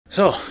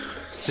So,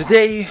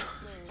 today,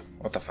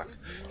 what the fuck?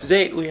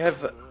 Today we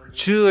have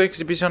two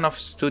exhibitions of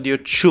Studio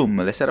CHOOM,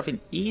 LESSERAFIM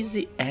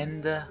Easy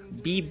and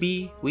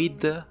BIBI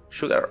with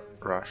Sugar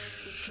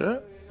Rush.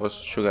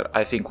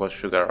 I think was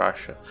Sugar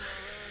Rush.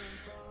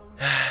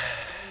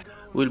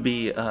 Will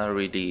be a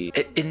really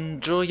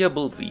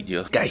enjoyable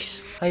video.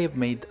 Guys, I have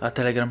made a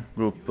Telegram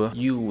group.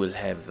 You will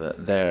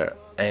have there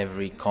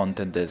every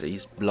content that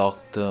is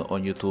blocked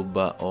on YouTube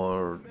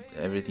or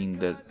everything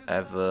that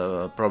have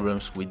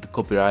problems with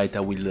copyright.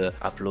 I will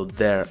upload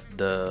there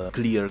the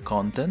clear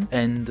content,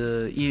 and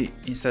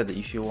instead,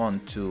 if you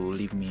want to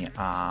leave me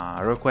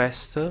a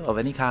request of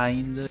any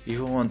kind, if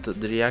you want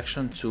the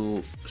reaction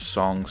to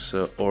songs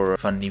or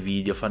funny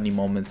video, funny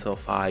moments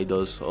of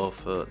idols,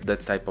 of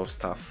that type of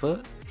stuff,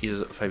 is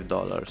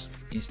 $5.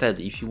 Instead,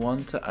 if you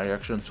want a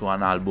reaction to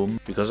an album,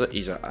 because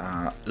it's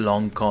a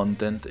long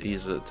content,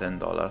 is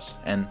 $10,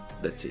 and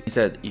that's it.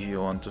 Instead, if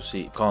you want to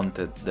see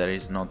content that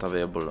is not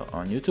available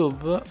on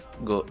YouTube,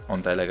 go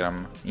on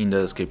Telegram in the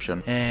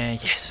description.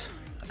 Yes,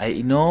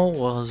 I know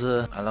was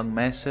a long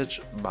message,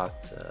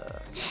 but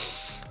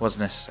was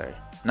necessary.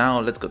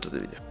 Now let's go to the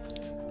video.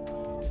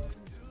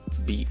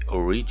 Be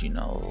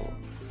original.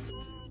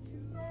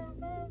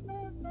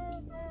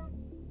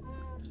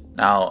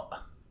 Now,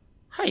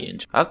 hi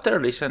Inch. After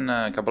listening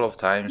a couple of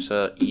times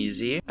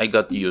Easy, I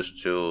got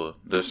used to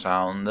the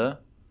sound.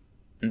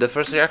 In the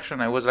first reaction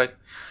I was like,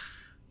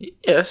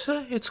 yes,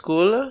 it's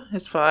cool,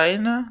 it's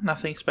fine,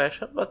 nothing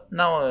special, but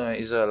now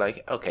it's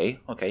like, okay,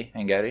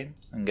 I'm getting.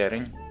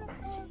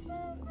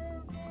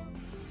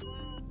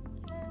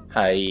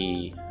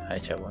 Hi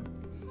Chabon.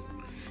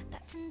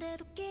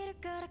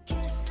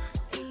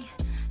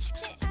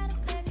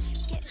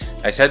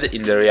 I said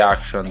in the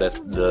reaction that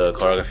the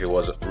choreography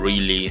was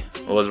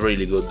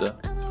really good.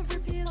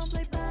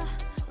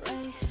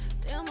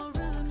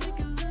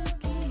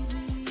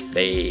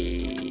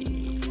 Hey.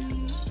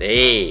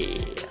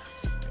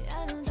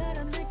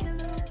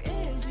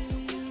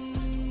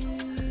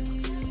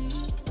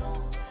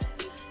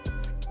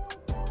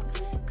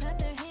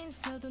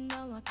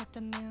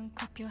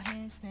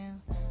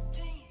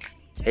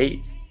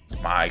 Hey,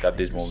 my god,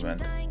 this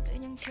movement,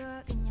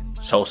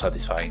 so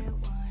satisfying.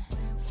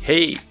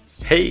 Hey,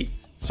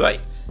 sway,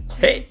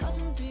 hey.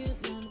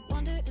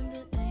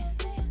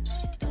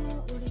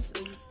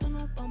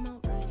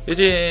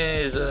 Eugene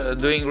is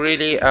doing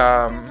really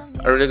a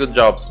really good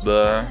job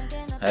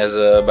as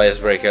a bias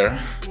breaker.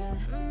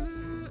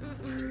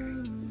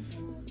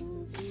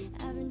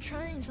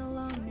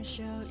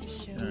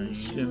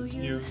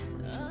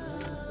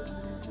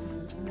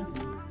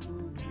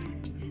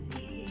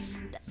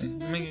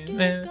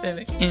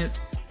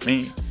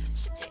 Me.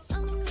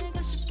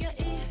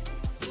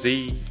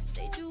 Z.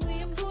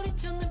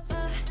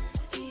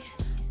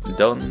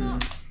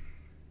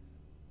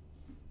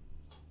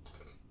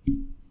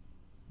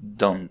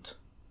 Don't.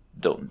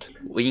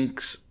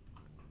 Winks,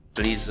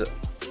 please.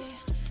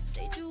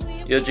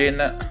 Eugene,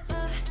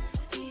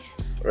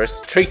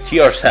 restrict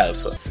yourself.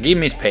 Give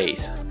me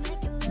space.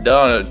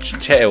 Don't,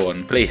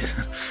 Chewon, please.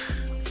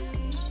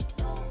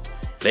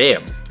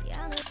 Damn.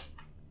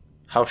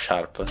 How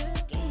sharp.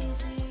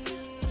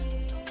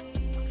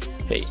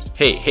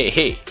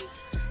 Hey.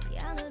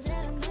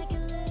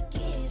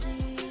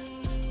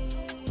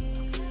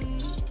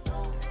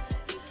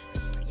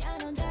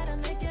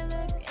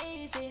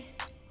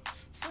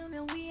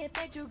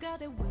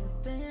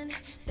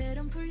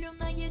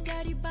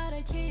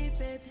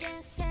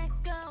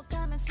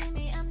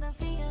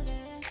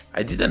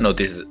 I didn't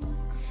notice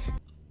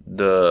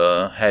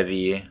the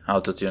heavy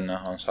autotune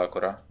on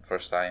Sakura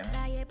first time.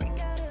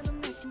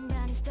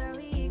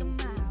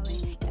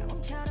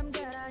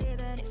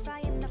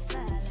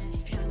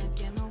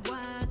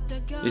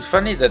 It's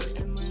funny that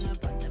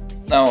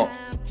now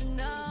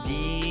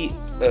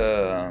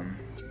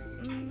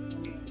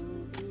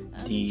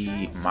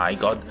my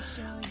god,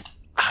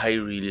 I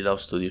really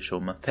love Studio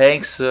CHOOM.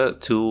 Thanks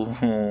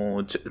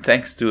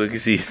to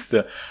exist.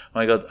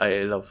 My god,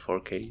 I love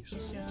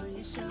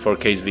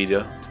 4K's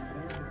video.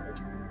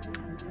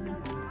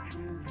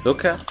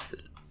 Look at,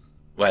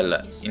 well,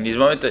 in this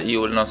moment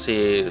you will not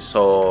see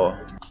so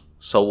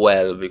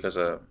well because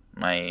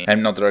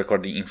I'm not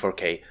recording in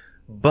 4K,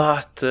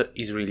 but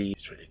it's really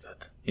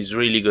good. It's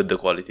really good, the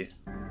quality.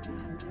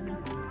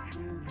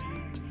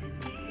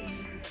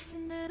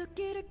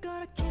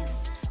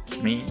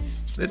 Me.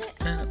 Z.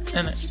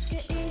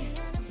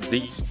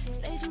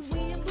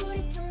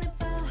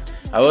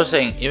 I was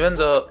saying, even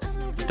though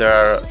there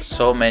are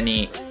so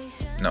many,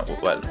 not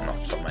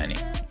so many,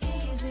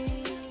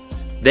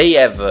 they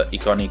have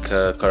iconic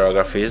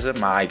choreographies.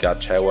 My god,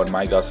 Chewon,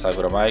 my god,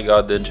 Sakura, my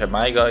god, Denche,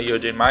 my god,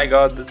 Eugene, my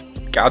god,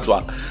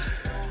 Kazwa.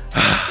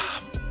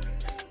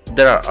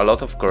 There are a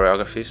lot of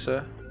choreographies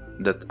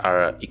that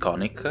are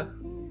iconic.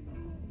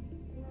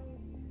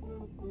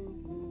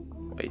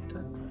 Wait.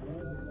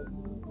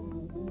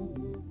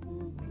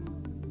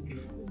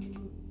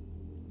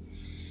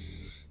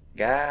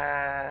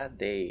 God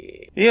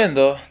damn. Even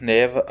though they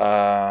have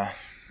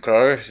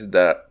choreographies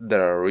that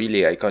there are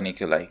really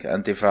iconic, like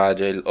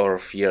Antifragile or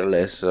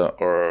Fearless,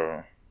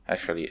 or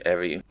actually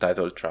every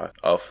title track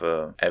of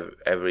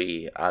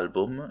every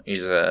album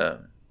is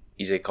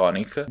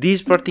iconic.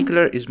 This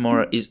particular is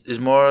more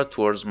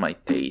towards my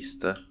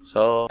taste,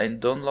 so I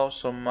don't love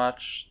so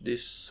much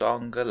this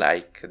song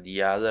like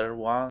the other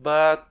one,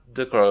 but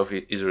the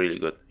choreography is really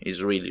good.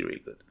 It's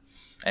really good,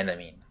 and I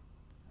mean.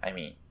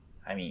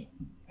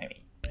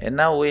 And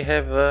now we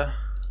have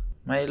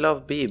my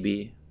love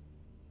BIBI.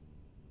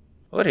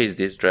 What is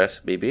this dress,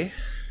 BIBI?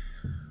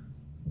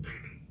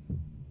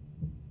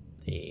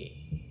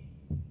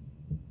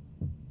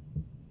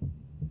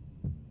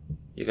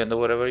 You can do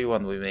whatever you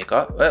want with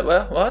makeup. What?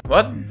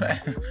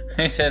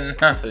 I said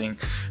nothing.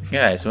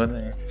 Guys, what?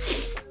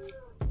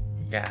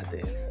 God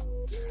damn.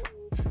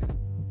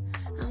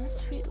 I'm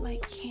sweet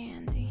like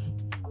candy.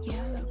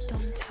 Yeah, look,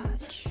 don't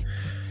touch.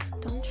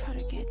 Don't try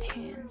to get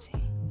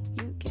handsy.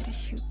 You get a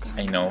sugar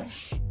I know.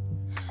 rush.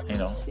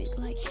 Sweet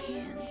like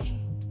candy.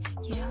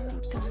 Yeah,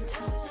 look, don't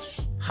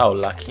touch. How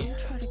lucky. Don't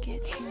try to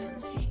get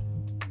handsy.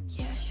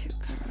 Yeah,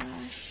 sugar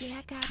rush. Yeah,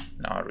 I got.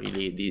 No,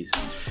 really,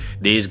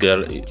 this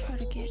girl is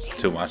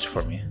too much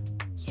for me.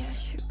 Yeah,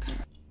 sugar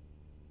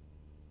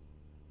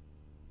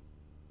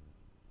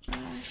rush. Yeah,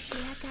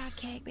 I got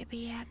cake,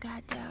 baby, I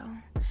got dough.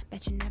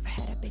 Bet you never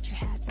had a bitch you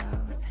had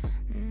both.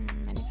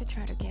 And if you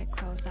try to get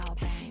close, I'll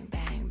bang,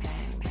 bang,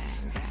 bang,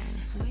 bang, bang.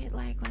 Sweet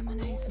like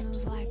lemonade,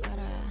 smooth like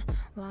butter.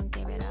 Won't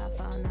give it up,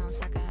 oh no,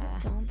 sucker.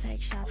 Don't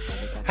take shots,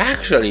 baby.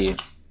 Actually,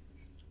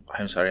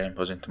 I'm sorry, I'm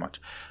pausing too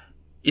much.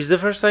 It's the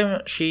first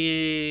time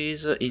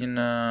she's in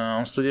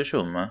on Studio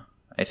CHOOM,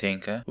 I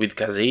think, with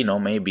Casino,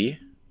 maybe.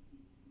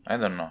 I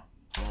don't know.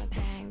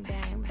 Bang,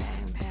 bang, bang,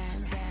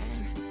 bang,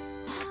 bang.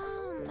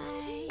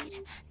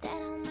 Homemade, they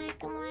don't make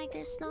them like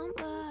this no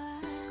more.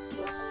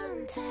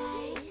 One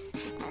taste,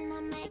 and I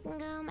make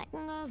them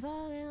go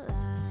fall in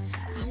love.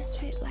 I'm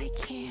sweet like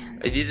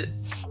candy. I did.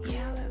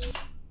 Yeah, look.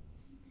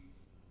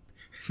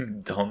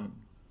 Don't.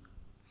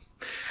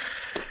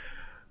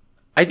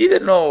 I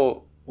didn't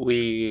know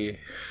we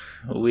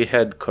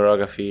had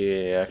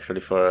choreography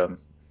actually for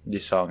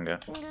this song. I'm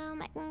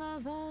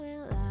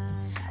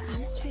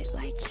sweet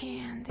like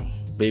candy.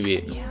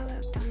 Baby, Yeah,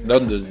 look,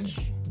 don't do.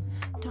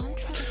 don't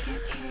try to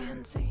get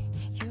handsy.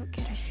 You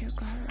get a sugar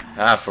rush.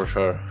 Ah, for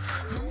sure.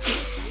 I'm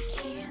sweet like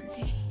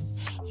candy.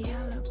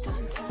 Yeah, look,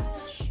 don't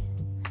touch.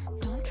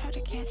 Don't try to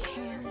get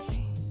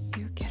handsy.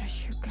 You get a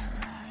sugar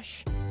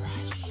rush.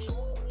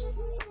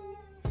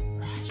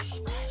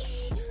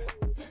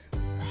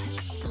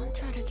 Don't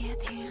try to get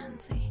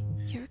handsy.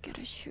 You get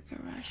a sugar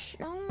rush.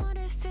 No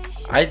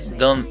motivation. I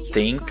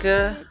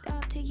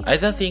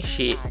don't think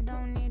she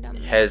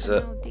has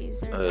the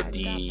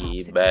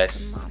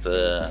best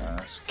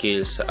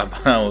skills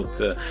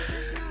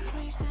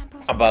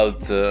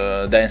about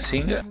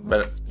dancing,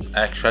 but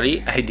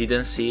actually I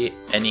didn't see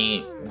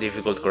any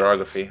difficult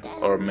choreography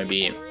or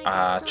maybe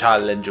a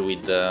challenge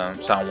with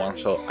someone,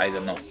 so I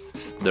don't know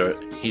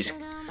if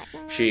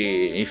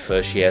she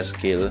has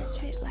skill.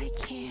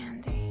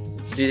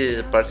 This is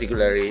a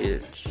particularly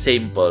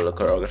simple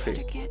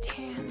choreography.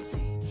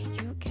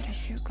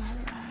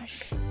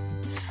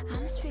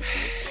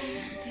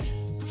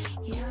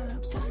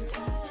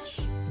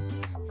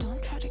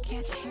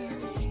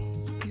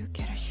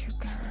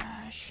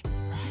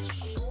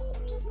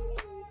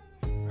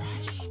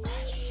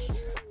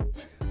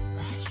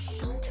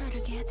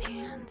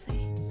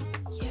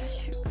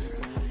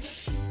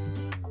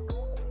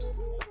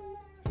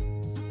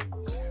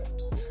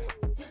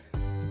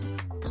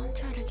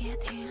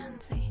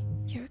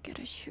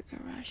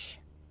 Sugar rush.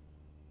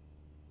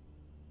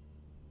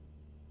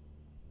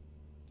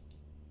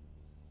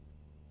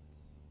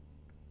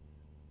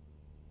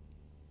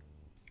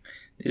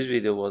 This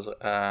video was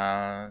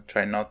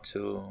try not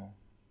to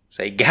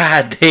say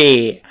God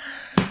damn.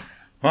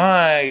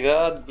 My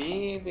God,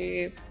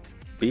 BIBI,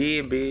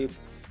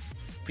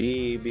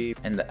 BIBI,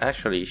 and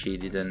actually she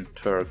didn't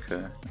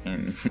twerk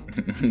in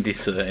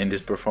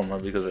this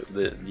performance because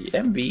the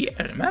MV.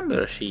 I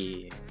remember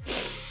she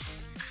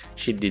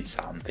did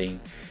something.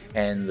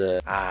 And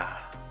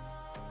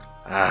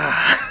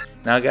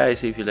now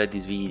guys, if you like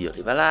this video,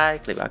 leave a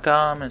like, leave a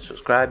comment,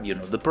 subscribe, you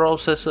know the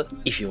process.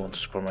 If you want to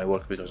support my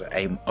work because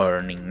I'm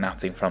earning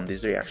nothing from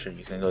this reaction,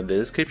 you can go in the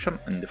description,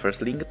 in the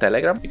first link,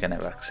 Telegram. You can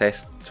have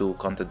access to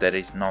content that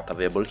is not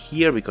available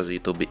here because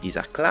YouTube is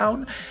a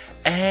clown.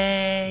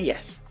 And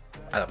yes,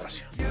 alla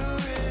prossima.